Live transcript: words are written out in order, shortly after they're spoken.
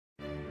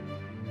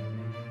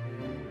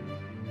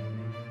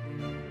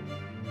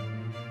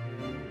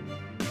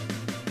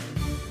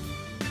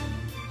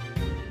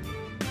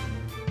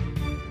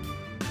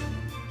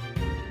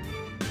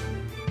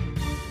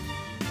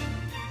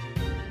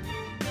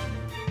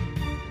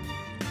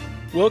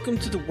Welcome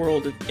to the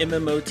world of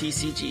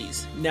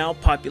MMOTCGs, now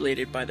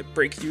populated by the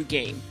breakthrough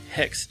game,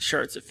 Hex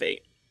Shards of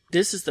Fate.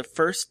 This is the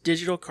first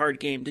digital card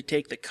game to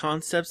take the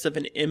concepts of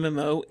an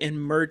MMO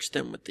and merge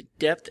them with the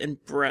depth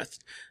and breadth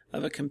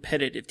of a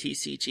competitive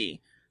TCG.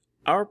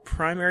 Our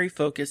primary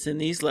focus in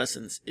these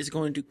lessons is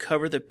going to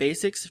cover the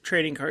basics of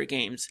trading card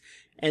games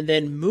and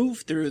then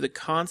move through the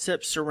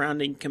concepts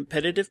surrounding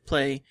competitive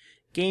play,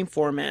 game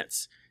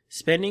formats,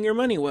 spending your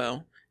money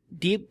well,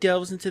 deep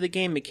delves into the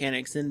game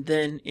mechanics, and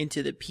then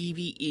into the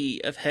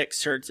PvE of Hex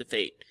Shards of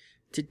Fate.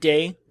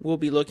 Today, we'll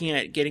be looking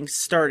at getting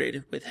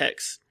started with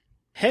Hex.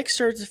 Hex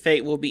Shards of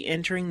Fate will be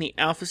entering the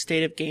alpha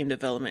state of game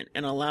development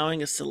and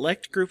allowing a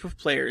select group of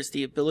players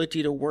the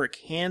ability to work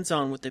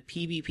hands-on with the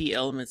PvP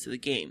elements of the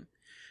game.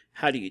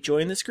 How do you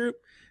join this group?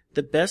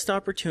 The best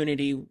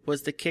opportunity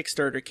was the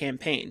Kickstarter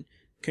campaign.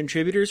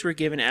 Contributors were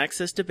given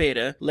access to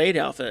beta, late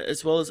alpha,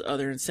 as well as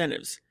other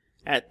incentives.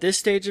 At this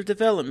stage of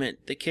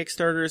development, the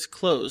Kickstarter is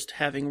closed,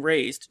 having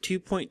raised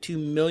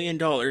 $2.2 million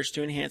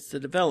to enhance the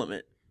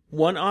development.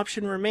 One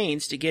option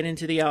remains to get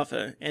into the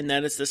alpha, and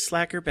that is the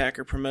Slacker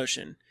Backer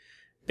promotion.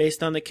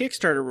 Based on the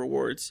Kickstarter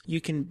rewards,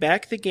 you can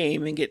back the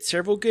game and get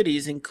several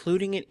goodies,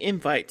 including an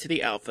invite to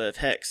the alpha of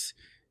Hex.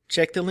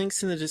 Check the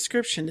links in the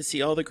description to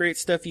see all the great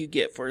stuff you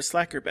get for a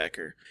Slacker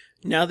Backer.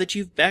 Now that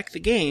you've backed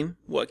the game,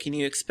 what can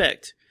you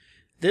expect?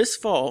 This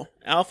fall,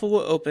 Alpha will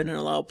open and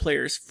allow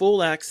players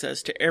full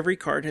access to every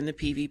card in the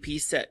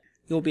PvP set.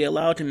 You'll be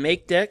allowed to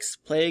make decks,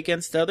 play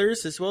against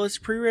others, as well as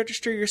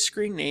pre-register your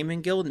screen name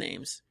and guild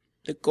names.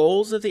 The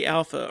goals of the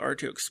Alpha are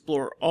to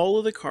explore all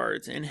of the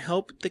cards and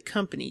help the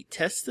company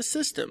test the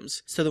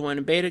systems so that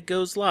when beta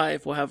goes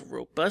live, we'll have a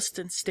robust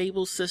and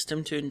stable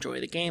system to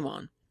enjoy the game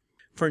on.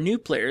 For new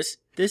players,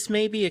 this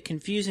may be a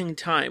confusing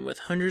time with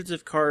hundreds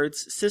of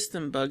cards,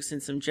 system bugs,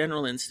 and some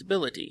general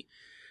instability.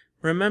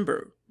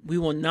 Remember, we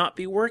will not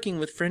be working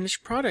with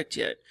finished product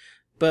yet,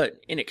 but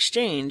in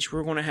exchange,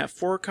 we're going to have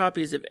 4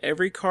 copies of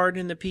every card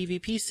in the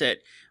PvP set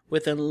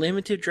with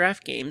unlimited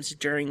draft games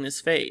during this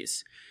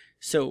phase.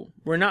 So,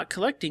 we're not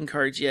collecting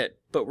cards yet,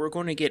 but we're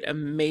going to get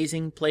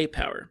amazing play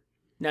power.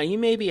 Now you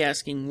may be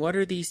asking, what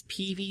are these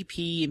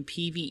PvP and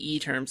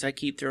PvE terms I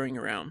keep throwing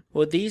around?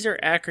 Well, these are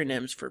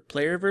acronyms for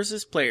player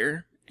versus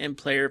player and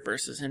player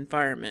versus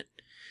environment.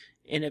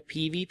 In a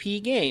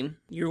PvP game,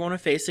 you're going to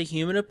face a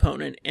human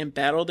opponent and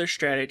battle their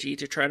strategy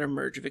to try to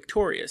emerge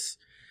victorious.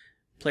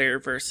 Player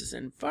versus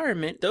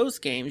environment, those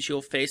games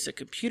you'll face a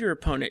computer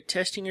opponent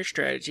testing your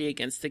strategy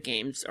against the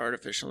game's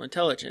artificial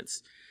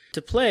intelligence.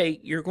 To play,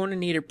 you're going to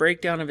need a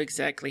breakdown of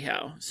exactly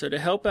how. So to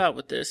help out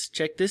with this,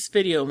 check this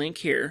video link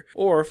here,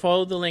 or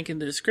follow the link in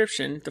the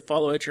description to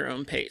follow at your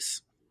own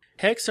pace.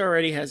 Hex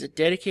already has a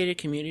dedicated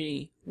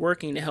community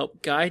working to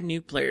help guide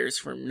new players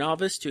from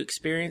novice to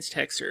experienced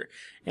hexer,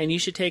 and you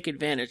should take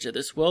advantage of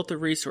this wealth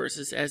of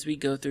resources as we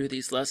go through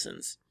these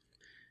lessons.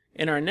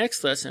 In our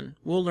next lesson,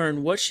 we'll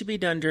learn what should be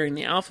done during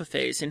the alpha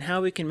phase and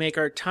how we can make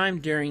our time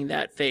during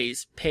that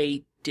phase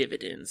pay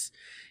dividends.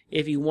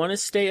 If you want to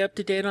stay up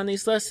to date on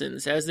these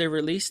lessons as they're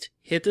released,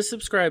 hit the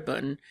subscribe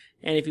button,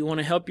 and if you want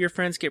to help your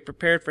friends get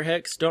prepared for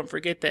Hex, don't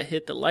forget to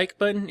hit the like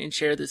button and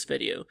share this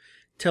video.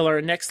 Till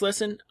our next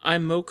lesson,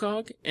 I'm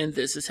Mokog, and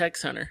this is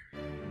Hex Hunter.